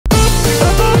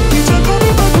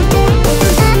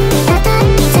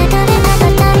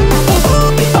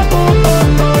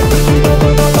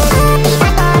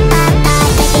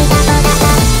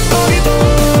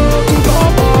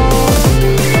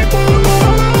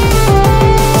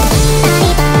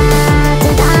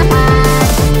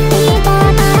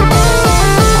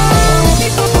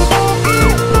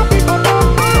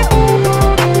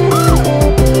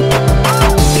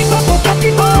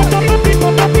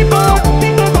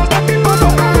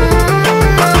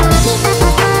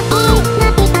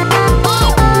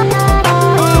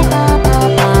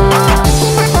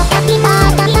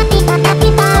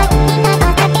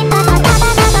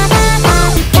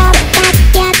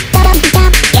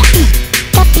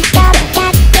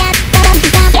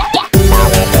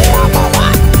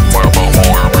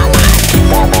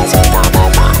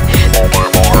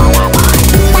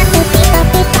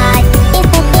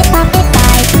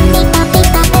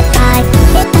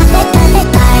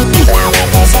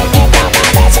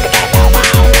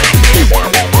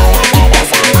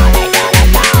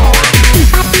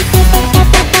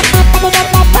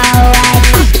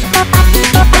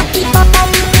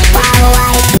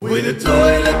the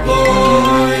toilet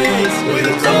boys, we're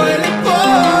the toilet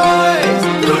boys,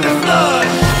 through the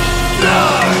flush,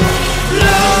 flush,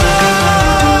 flush.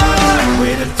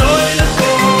 We're the toilet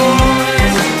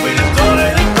boys, we're the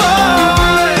toilet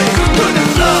boys, through the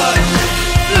flush,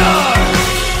 flush,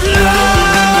 flush.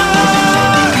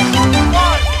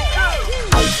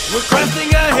 We're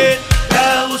crafting a hit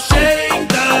that will shake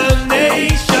the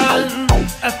nation,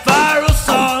 a viral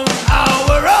song,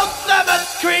 our ultimate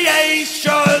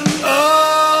creation.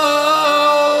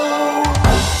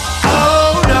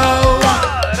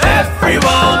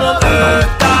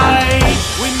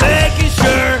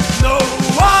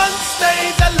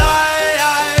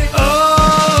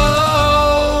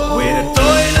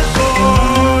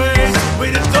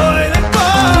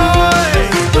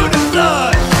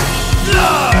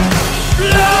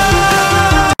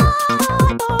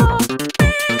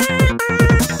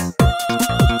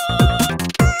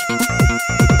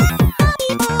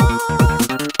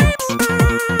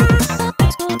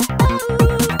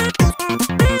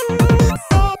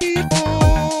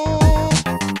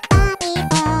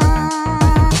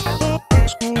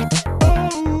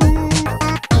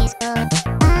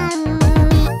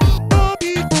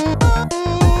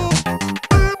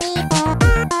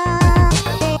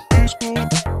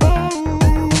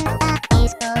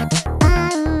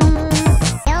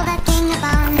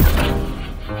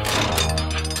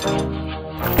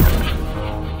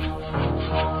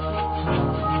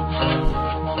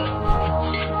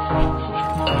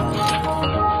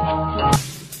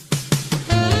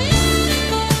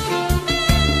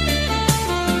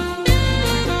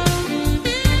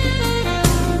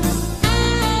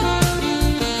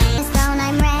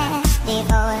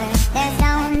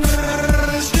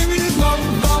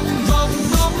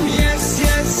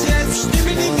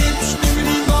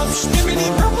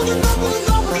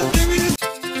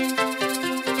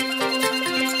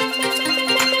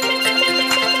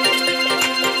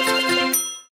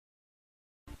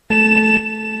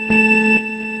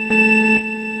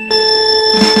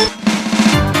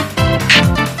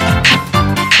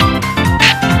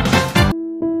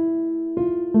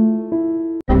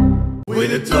 We're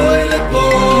the toilet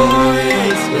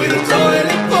boys, we're the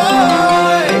toilet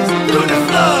boys, through the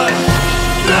flush,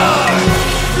 flush,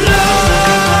 flush.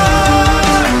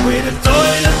 We're the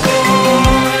toilet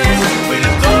boys, we're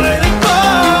the toilet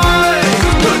boys,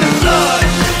 through the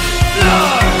flush,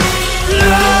 flush,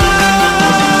 flush.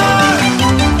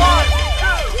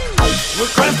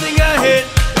 We're crafting a hit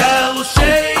that will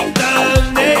shake the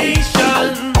nation,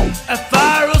 a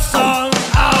viral song,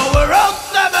 our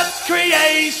ultimate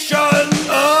creation.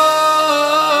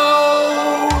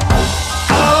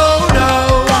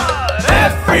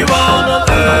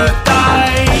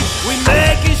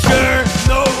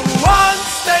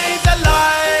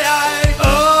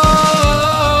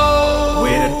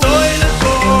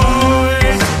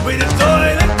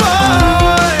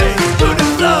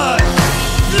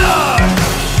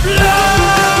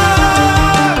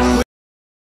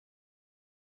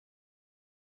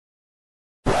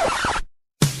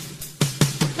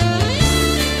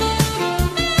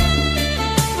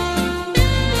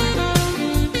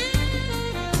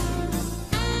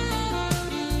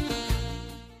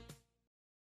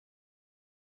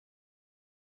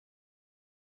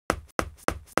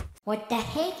 What the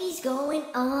heck is going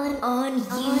on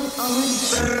you?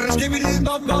 Skibbidi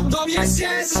dum dum dum, yes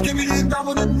yes. Skibbidi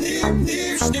dum dum dim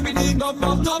dim. Skibbidi dum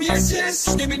dum dum, yes yes.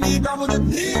 Skibbidi dum dum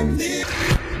dim dim.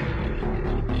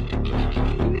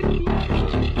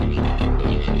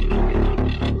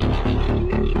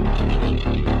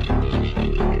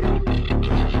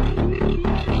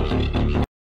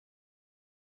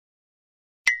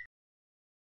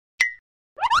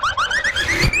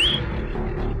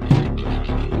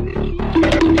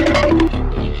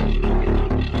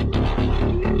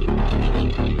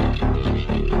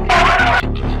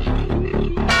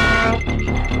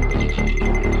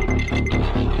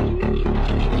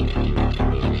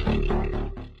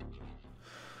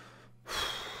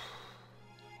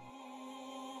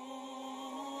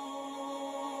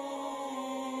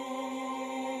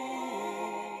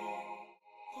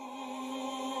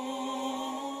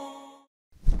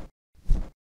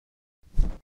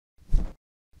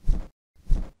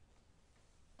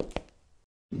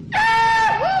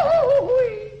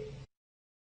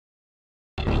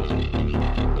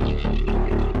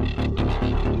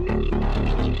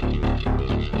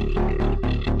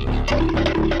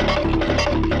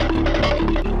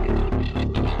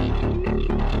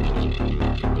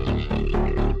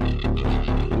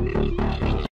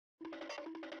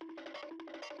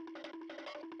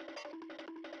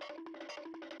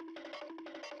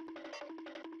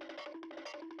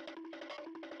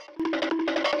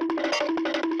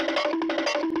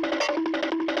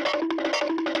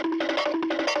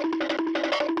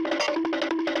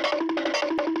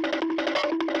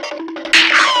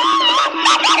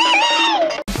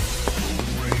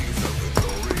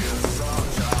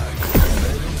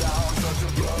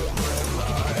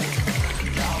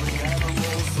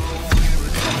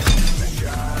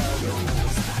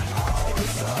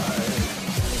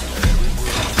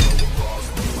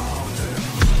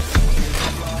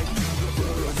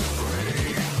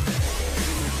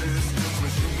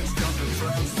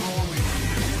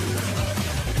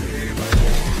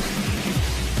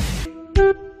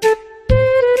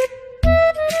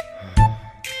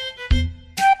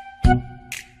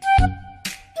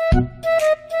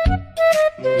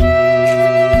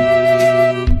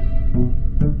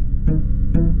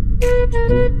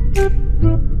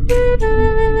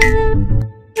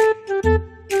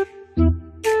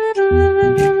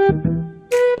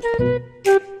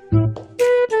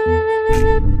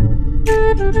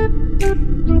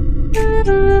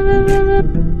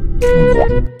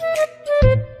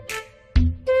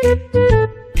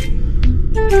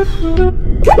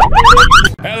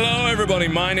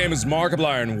 everybody, my name is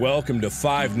Markiplier and welcome to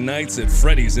Five Nights at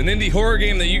Freddy's, an indie horror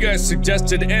game that you guys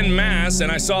suggested en masse,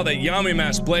 and I saw that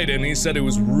Yamimash played it and he said it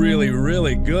was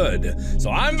really good. So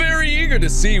I'm very eager to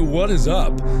see what is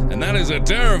up, and that is a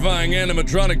terrifying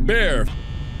animatronic bear.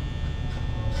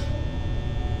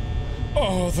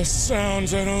 Oh, the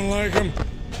sounds, I don't like them.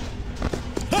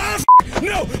 Ah,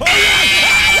 no! Oh,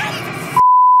 yeah!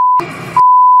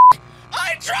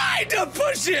 I tried to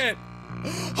push it!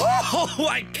 Oh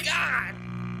my god!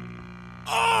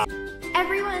 Oh.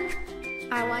 Everyone,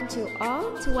 I want you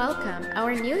all to welcome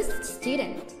our newest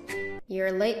student.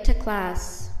 You're late to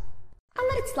class. I'll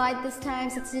let it slide this time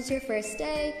since it's your first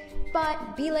day,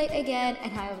 but be late again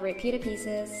and have repeated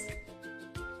pieces.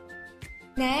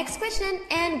 Next question,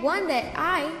 and one that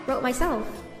I wrote myself.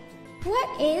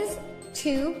 What is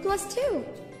 2 plus 2?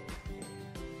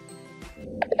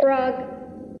 Frog.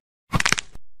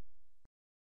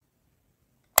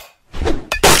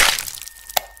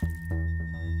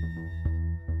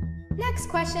 Next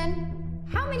question.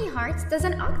 How many hearts does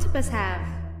an octopus have?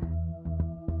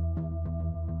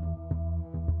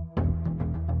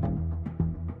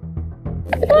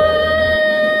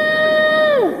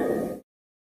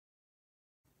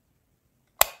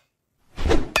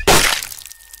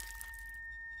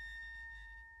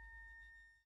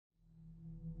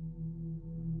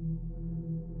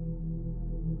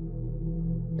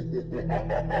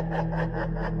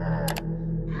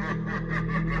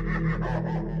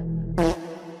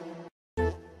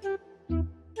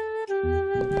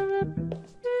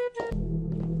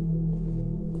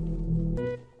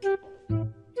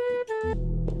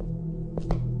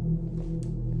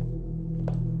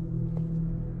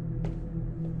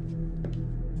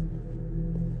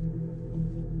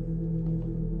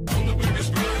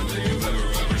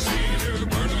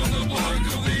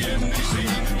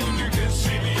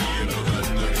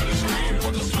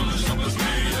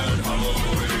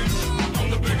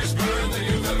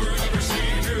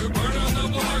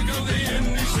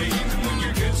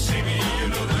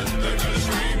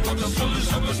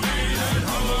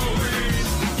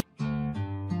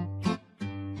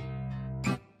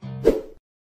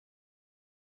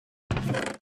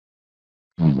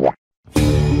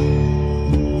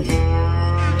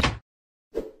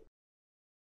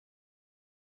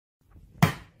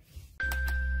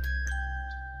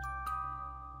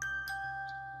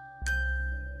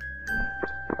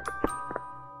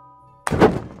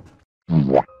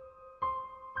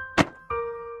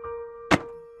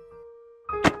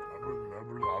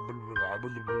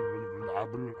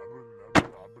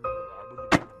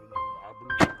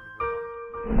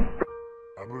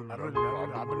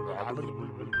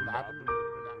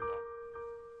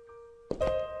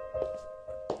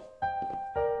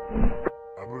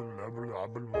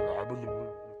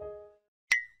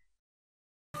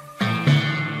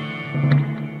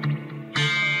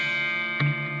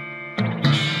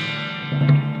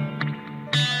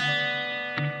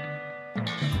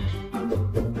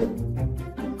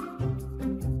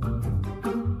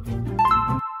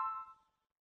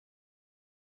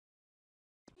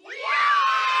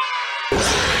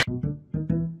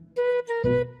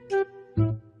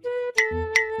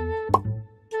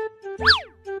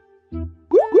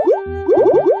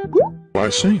 I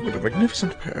see, what a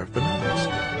magnificent pair of bananas.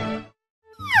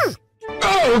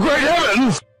 Oh, great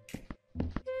heavens!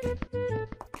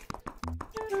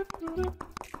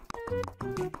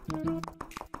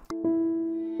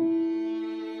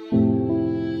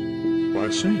 I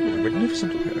see, what a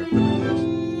magnificent pair of bananas.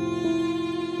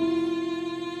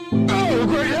 Oh,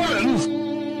 great heavens!